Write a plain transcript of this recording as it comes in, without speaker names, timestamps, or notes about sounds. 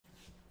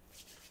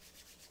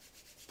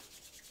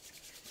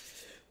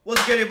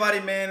What's good,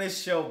 everybody, man?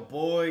 It's your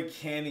boy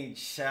Kenny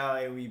Chao,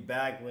 and we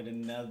back with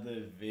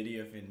another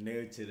video. If you're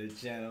new to the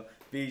channel,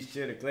 be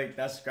sure to click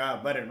that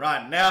subscribe button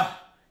right now.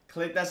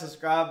 Click that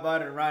subscribe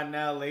button right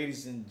now,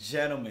 ladies and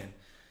gentlemen.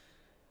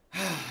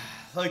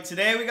 Look,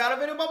 today we got a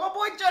video about my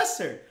boy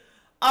Jesser.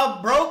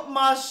 I broke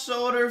my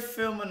shoulder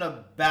filming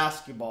a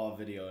basketball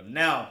video.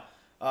 Now,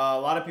 a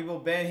lot of people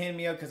been hitting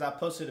me up because I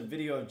posted a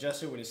video of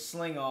Jesser with his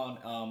sling on,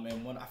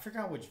 and when I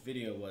forgot which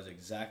video it was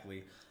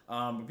exactly,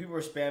 but people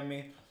were spamming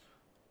me.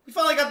 We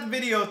finally got the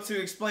video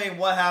to explain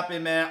what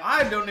happened, man.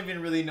 I don't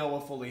even really know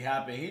what fully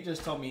happened. He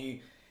just told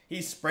me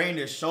he sprained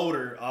his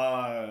shoulder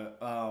at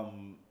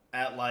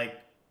like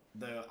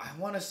I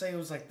want to say it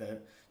was like the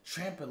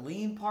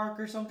trampoline park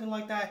or something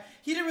like that.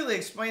 He didn't really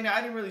explain it.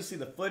 I didn't really see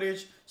the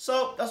footage.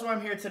 So that's why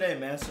I'm here today,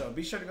 man. So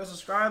be sure to go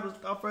subscribe.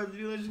 Without further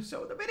ado, let's get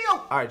with the video.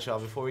 All right, y'all,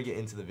 before we get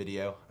into the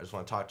video, I just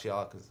want to talk to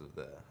y'all because of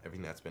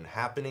everything that's been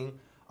happening.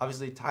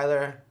 Obviously,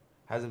 Tyler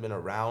hasn't been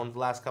around the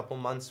last couple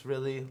months,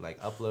 really, like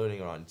uploading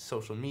or on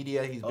social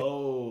media. He's been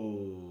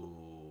Whoa.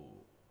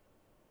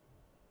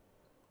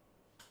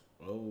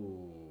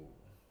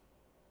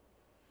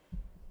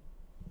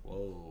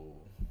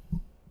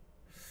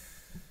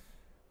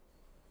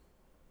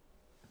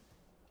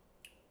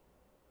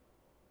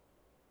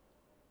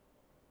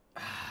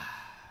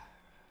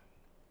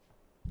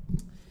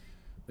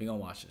 We gonna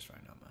watch this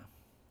right now, man.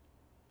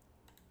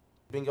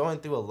 Been going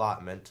through a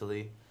lot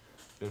mentally.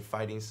 Been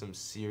fighting some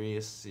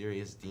serious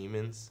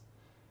demons.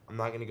 I'm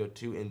not gonna go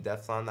too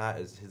in-depth on that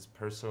as his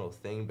personal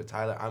thing, but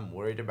Tyler, I'm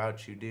worried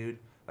about you, dude.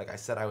 Like I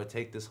said, I would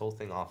take this whole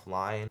thing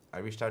offline. I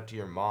reached out to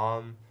your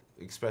mom,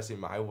 expressing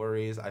my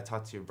worries. I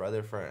talked to your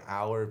brother for an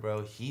hour,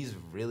 bro. He's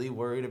really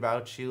worried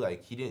about you.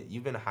 Like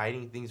you've been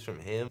hiding things from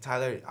him.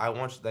 Tyler,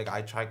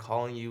 I tried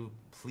calling you.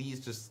 Please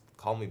just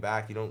call me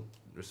back. You don't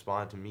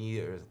respond to me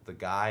or the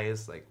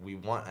guys. Like, we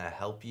want to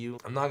help you.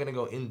 I'm not gonna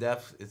go in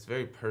depth. It's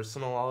very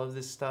personal, all of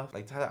this stuff.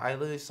 Like, Tyler, I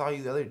literally saw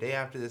you the other day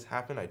after this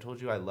happened. I told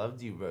you I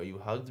loved you, bro. You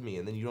hugged me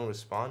and then you don't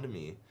respond to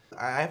me.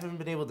 I haven't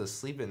been able to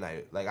sleep at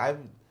night. Like,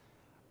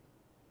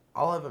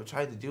 all I've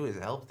tried to do is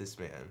help this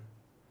man.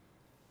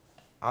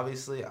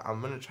 Obviously, I'm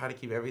gonna try to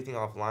keep everything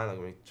offline. Like,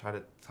 I'm gonna try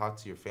to talk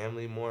to your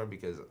family more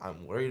because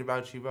I'm worried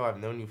about you, bro. I've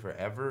known you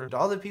forever.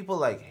 All the people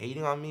like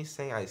hating on me,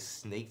 saying I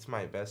snaked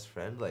my best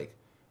friend, like,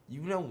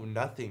 you know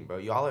nothing, bro.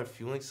 Y'all are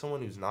fueling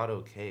someone who's not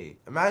okay.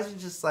 Imagine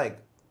just like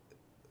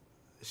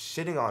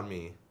shitting on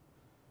me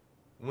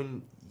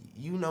when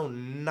you know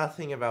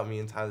nothing about me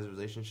and Tyler's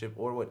relationship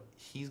or what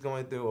he's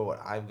going through or what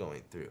I'm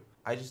going through.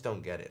 I just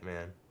don't get it,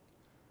 man.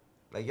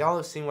 Like, y'all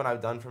have seen what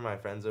I've done for my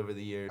friends over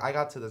the years. I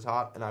got to the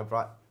top and I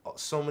brought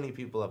so many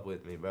people up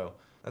with me, bro.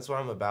 That's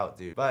what I'm about,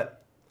 dude.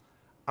 But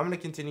I'm gonna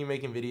continue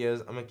making videos.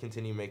 I'm gonna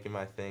continue making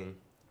my thing.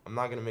 I'm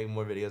not gonna make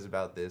more videos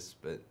about this,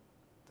 but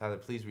Tyler,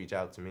 please reach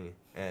out to me.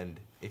 And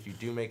if you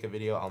do make a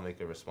video, I'll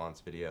make a response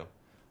video.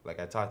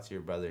 Like I talked to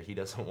your brother, he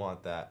doesn't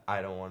want that.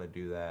 I don't want to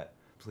do that.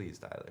 Please,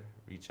 Tyler,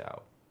 reach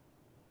out.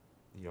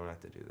 You don't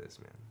have to do this,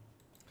 man.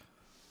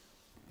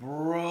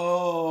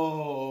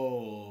 Bro.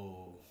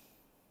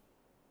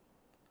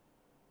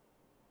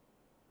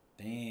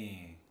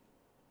 Dang.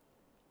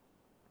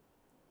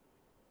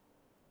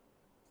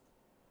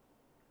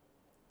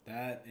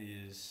 That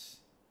is...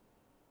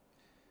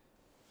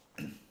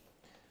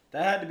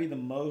 that had to be the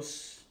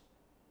most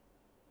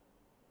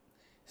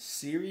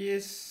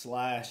serious /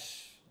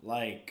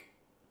 like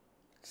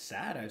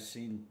sad I've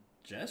seen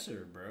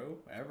Jesser, bro,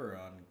 ever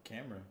on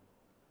camera.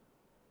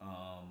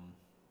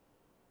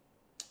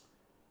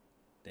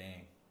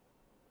 Dang.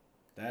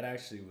 That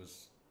actually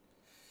was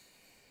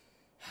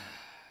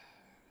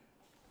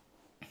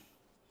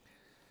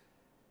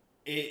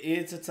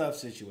it's a tough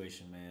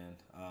situation, man.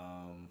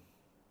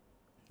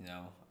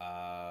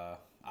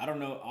 I don't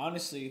know,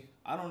 honestly,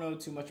 I don't know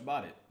too much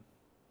about it.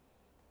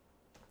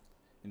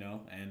 You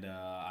know, and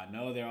I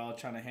know they're all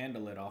trying to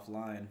handle it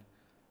offline.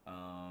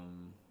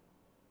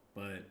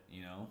 But,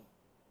 you know,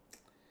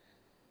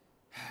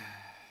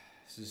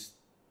 it's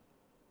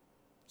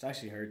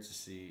actually hurts to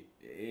see.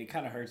 It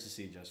kind of hurts to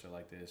see Jesser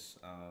like this.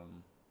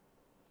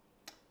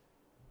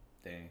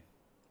 Dang.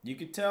 You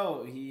could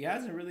tell he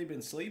hasn't really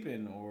been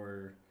sleeping,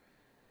 or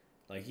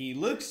like he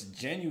looks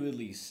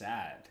genuinely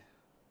sad.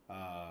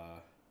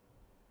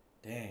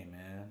 Dang,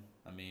 man.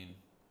 I mean,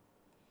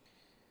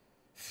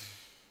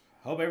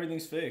 hope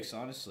everything's fixed,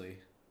 honestly.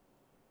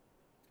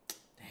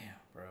 Damn,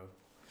 bro.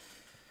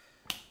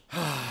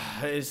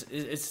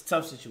 It's a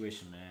tough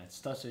situation, man. It's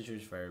a tough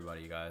situation for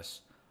everybody, you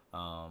guys.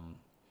 I'm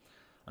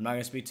not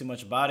gonna speak too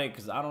much about it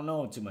because I don't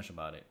know too much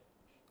about it.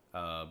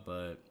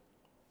 But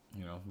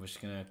you know, we're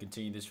just gonna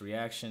continue this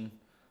reaction.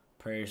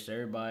 Prayers to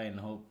everybody,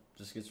 and hope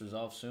this gets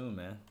resolved soon,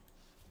 man.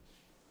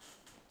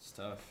 It's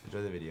tough.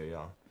 Enjoy the video,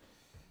 y'all.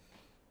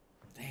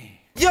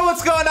 Yo,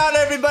 what's going on,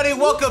 everybody?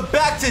 Welcome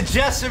back to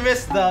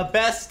Jessermas, the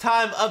best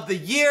time of the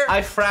year.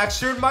 I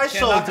fractured my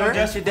shoulder,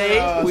 and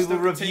today we will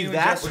review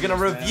that. We're gonna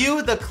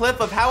review the clip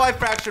of how I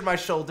fractured my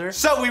shoulder.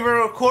 So we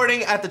were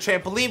recording at the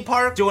trampoline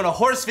park, doing a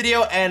horse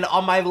video, and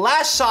on my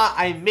last shot,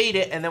 I made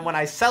it, and then when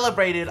I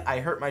celebrated, I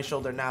hurt my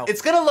shoulder. Now,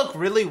 it's gonna look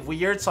really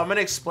weird, so I'm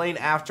gonna explain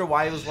after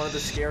why it was one of the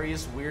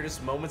scariest,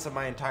 weirdest moments of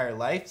my entire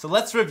life. So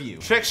let's review.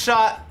 Trick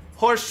shot,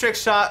 horse trick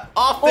shot,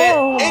 off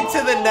it,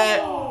 into the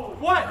net.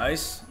 What?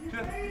 Nice.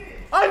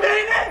 I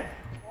made it!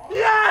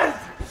 Yes!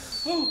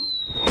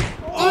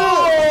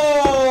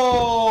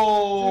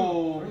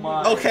 Oh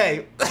my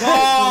okay.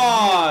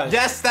 God.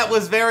 Yes, that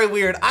was very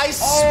weird. I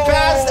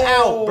spazzed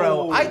out,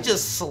 bro. I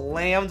just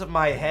slammed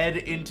my head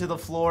into the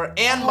floor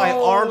and my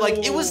arm.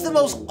 Like, it was the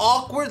most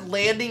awkward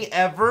landing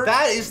ever.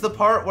 That is the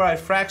part where I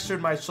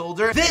fractured my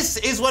shoulder. This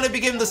is when it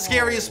became the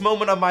scariest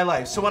moment of my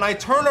life. So when I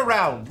turn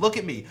around, look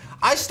at me.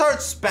 I start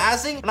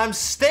spazzing and I'm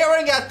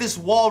staring at this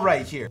wall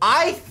right here.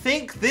 I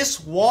think this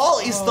wall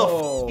is the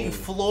f***ing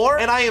floor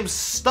and I am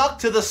stuck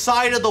to the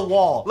side of the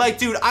wall. Like,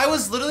 dude, I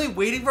was literally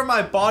waiting for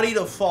my body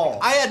to fall.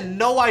 I had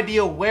no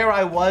idea where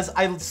I was.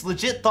 I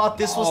legit thought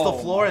this was the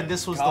floor and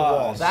this was the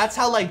wall. That's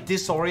how, like,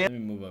 disoriented.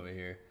 Let me move over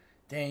here.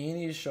 Dang, you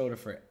need a shoulder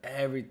for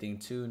everything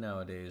too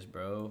nowadays,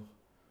 bro.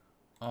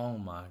 Oh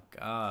my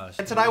gosh.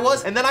 And I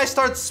was, and then I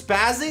start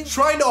spazzing,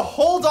 trying to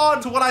hold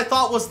on to what I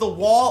thought was the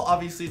wall.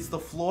 Obviously, it's the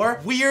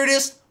floor.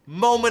 Weirdest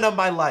moment of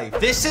my life.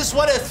 This is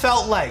what it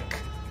felt like.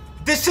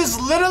 This is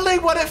literally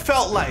what it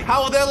felt like.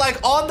 How they're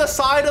like on the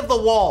side of the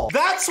wall.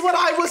 That's what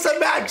I was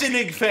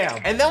imagining,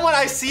 fam. And then when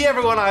I see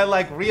everyone, I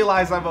like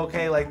realize I'm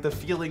okay. Like the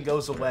feeling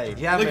goes away.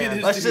 Yeah, man.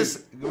 Let's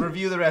just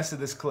review the rest of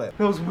this clip.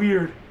 That was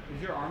weird.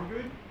 Is your arm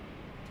good?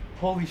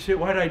 Holy shit,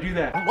 why did I do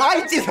that?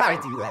 Why did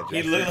I do that,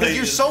 Jesse? Because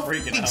you're so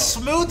freaking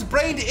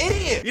smooth-brained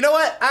idiot. You know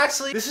what?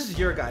 Actually, this is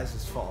your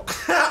guys' fault.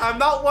 I'm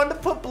not one to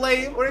put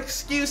blame or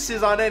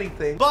excuses on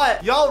anything,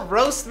 but y'all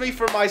roast me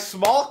for my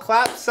small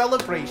clap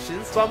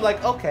celebrations. So I'm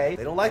like, okay,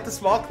 they don't like the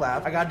small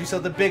clap. I gotta do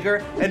something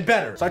bigger and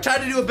better. So I tried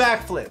to do a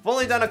backflip. I've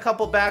only done a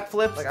couple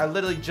backflips. Like, I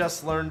literally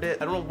just learned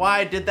it. I don't know why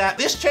I did that.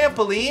 This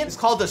trampoline is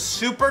called a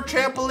super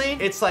trampoline.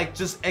 It's like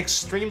just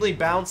extremely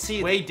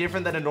bouncy, way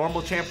different than a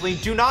normal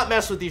trampoline. Do not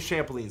mess with these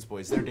trampolines, boys.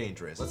 They're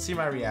dangerous. Let's see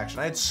my reaction.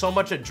 I had so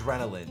much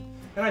adrenaline.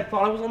 And I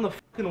thought I was on the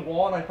fucking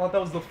wall and I thought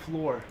that was the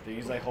floor.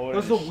 He's like holding.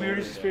 That was the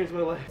weirdest experience of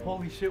my life.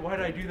 Holy shit, why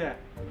did I do that?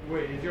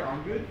 Wait, is your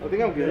arm good? I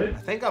think I'm good. I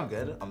think I'm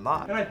good. I'm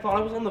not. And I thought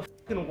I was on the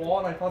fucking wall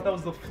and I thought that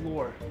was the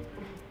floor.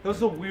 That was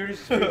the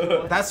weirdest experience of my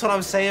life. That's what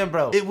I'm saying,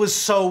 bro. It was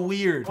so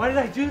weird. Why did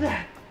I do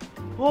that?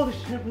 Oh, this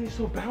trampoline is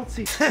so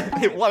bouncy.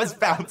 It was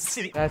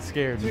bouncy. That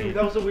scared me.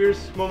 That was the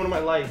weirdest moment of my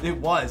life. It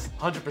was,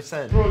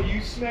 100%. Bro,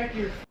 you smacked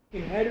your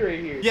head right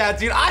here. Yeah,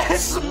 dude, I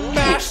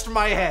smashed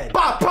my head.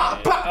 Pop,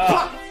 pop, pop,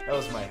 pop. That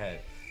was my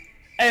head.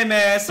 Hey,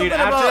 man, something dude,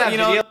 after about, that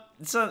video,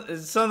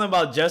 something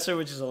about Jesser,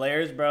 which is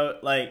hilarious, bro.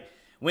 Like,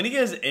 when he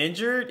gets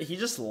injured, he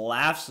just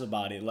laughs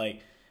about it.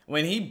 Like,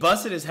 when he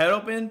busted his head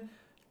open,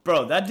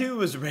 bro, that dude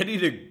was ready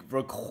to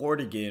record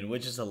again,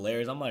 which is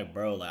hilarious. I'm like,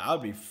 bro, like, I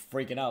would be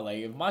freaking out. Like,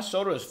 if my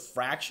shoulder was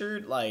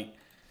fractured, like,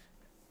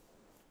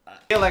 I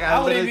feel like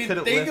I wouldn't literally even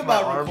couldn't think lift my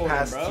about arm recording,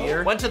 past bro.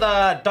 here. Went to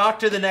the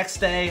doctor the next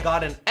day,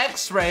 got an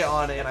x-ray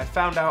on it, and I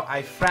found out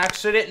I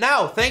fractured it.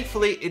 Now,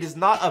 thankfully, it is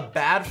not a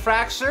bad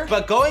fracture,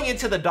 but going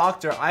into the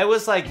doctor, I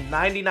was like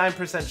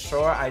 99%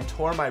 sure I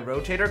tore my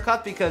rotator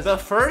cuff because the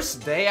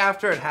first day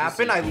after it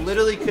happened, I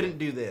literally couldn't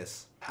do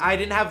this. I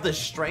didn't have the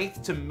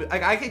strength to,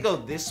 like, I could go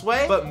this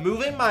way, but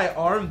moving my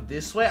arm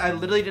this way, I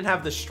literally didn't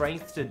have the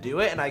strength to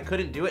do it, and I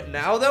couldn't do it.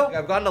 Now, though,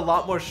 I've gotten a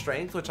lot more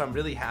strength, which I'm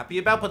really happy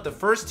about, but the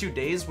first 2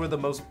 days were the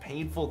most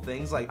painful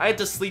things. Like, I had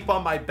to sleep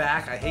on my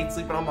back. I hate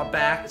sleeping on my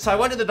back. So I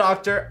went to the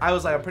doctor. I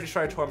was like, I'm pretty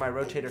sure I tore my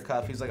rotator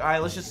cuff. He's like, all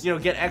right, let's just, you know,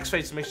 get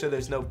x-rays to make sure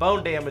there's no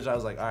bone damage. I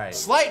was like, all right.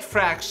 Slight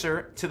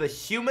fracture to the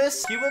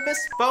humerus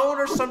bone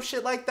or some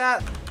shit like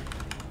that.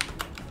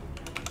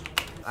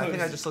 I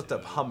think I just looked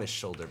up hummus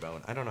shoulder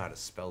bone. I don't know how to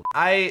spell.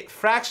 I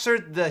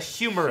fractured the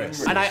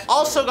humerus. And I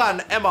also got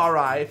an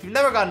MRI. If you've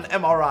never got an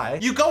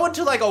MRI, you go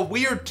into like a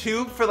weird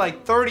tube for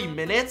like 30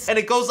 minutes and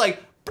it goes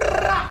like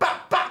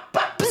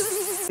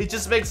It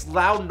just makes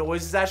loud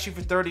noises at you for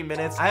 30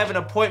 minutes. I have an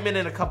appointment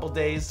in a couple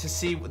days to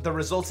see the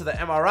results of the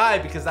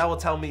MRI because that will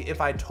tell me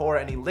if I tore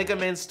any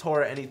ligaments,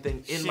 tore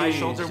anything in my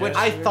shoulder, which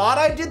I thought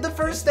I did the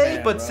first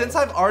day, but since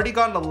I've already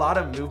gotten a lot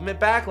of movement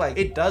back, like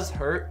it does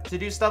hurt to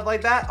do stuff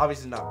like that.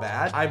 Obviously not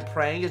bad. I'm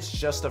praying it's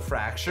just a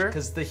fracture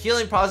because the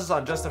healing process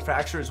on just a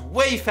fracture is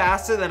way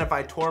faster than if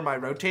I tore my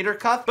rotator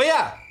cuff. But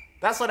yeah,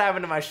 that's what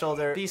happened to my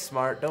shoulder. Be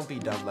smart, don't be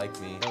dumb like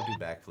me. Don't do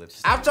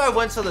backflips. After I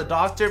went to the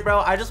doctor,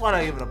 bro, I just want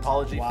to give an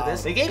apology for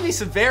this. They gave me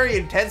some very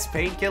intense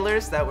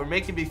painkillers that were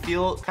making me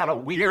feel kind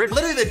of weird.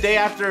 Literally the day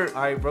after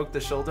I broke the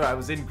shoulder, I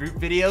was in group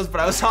videos,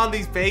 but I was on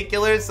these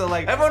painkillers. So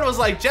like everyone was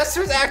like,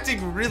 Jesser's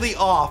acting really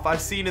off.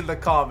 I've seen in the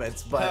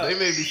comments, but they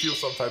made me feel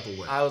some type of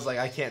way. I was like,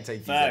 I can't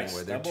take these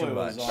anymore. They're too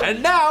much.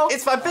 And now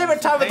it's my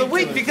favorite time of the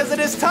week because it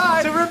is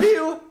time to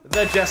review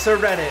the Jesser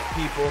Reddit,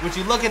 people. Would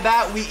you look at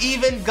that? We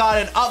even got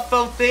an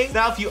upvote thing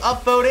Now, if you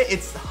upvote it,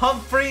 it's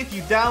Humphrey. If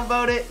you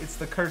downvote it, it's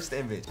the cursed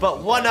image.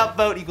 But one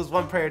upvote equals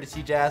one prayer to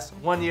TJass.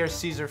 1 year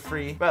Caesar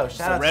free. Bro,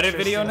 shout out to Reddit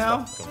video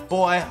now?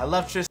 Boy, I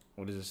love Tristan.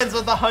 What is this? Ends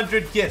with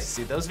 100 gifts.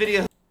 Dude, those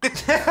videos.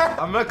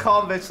 I'm gonna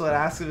call Mitchell and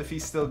ask him if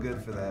he's still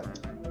good for that.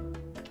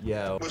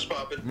 Yo. What's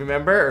poppin'?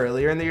 Remember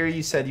earlier in the year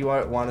you said you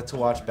wanted to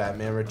watch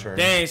Batman Returns?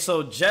 Dang,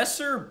 so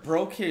Jesser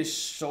broke his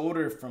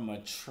shoulder from a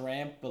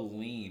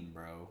trampoline,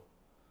 bro.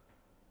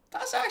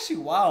 That's actually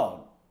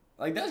wild.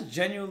 Like, that's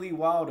genuinely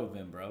wild of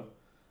him, bro.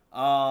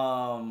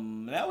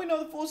 Now we know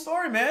the full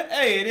story, man.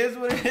 Hey, it is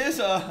what it is.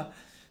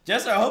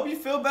 Jesser, I hope you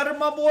feel better,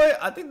 my boy.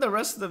 I think the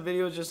rest of the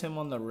video is just him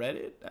on the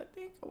Reddit, I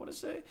think I want to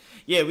say.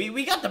 Yeah,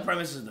 we got the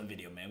premises of the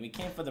video, man. We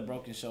came for the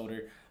broken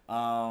shoulder.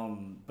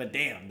 But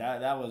damn,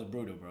 that was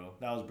brutal, bro.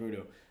 That was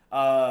brutal.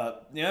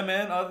 Yeah,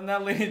 man, other than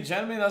that, ladies and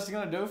gentlemen, that's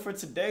gonna do it for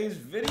today's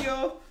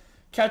video.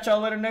 Catch y'all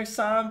later next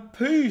time.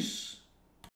 Peace.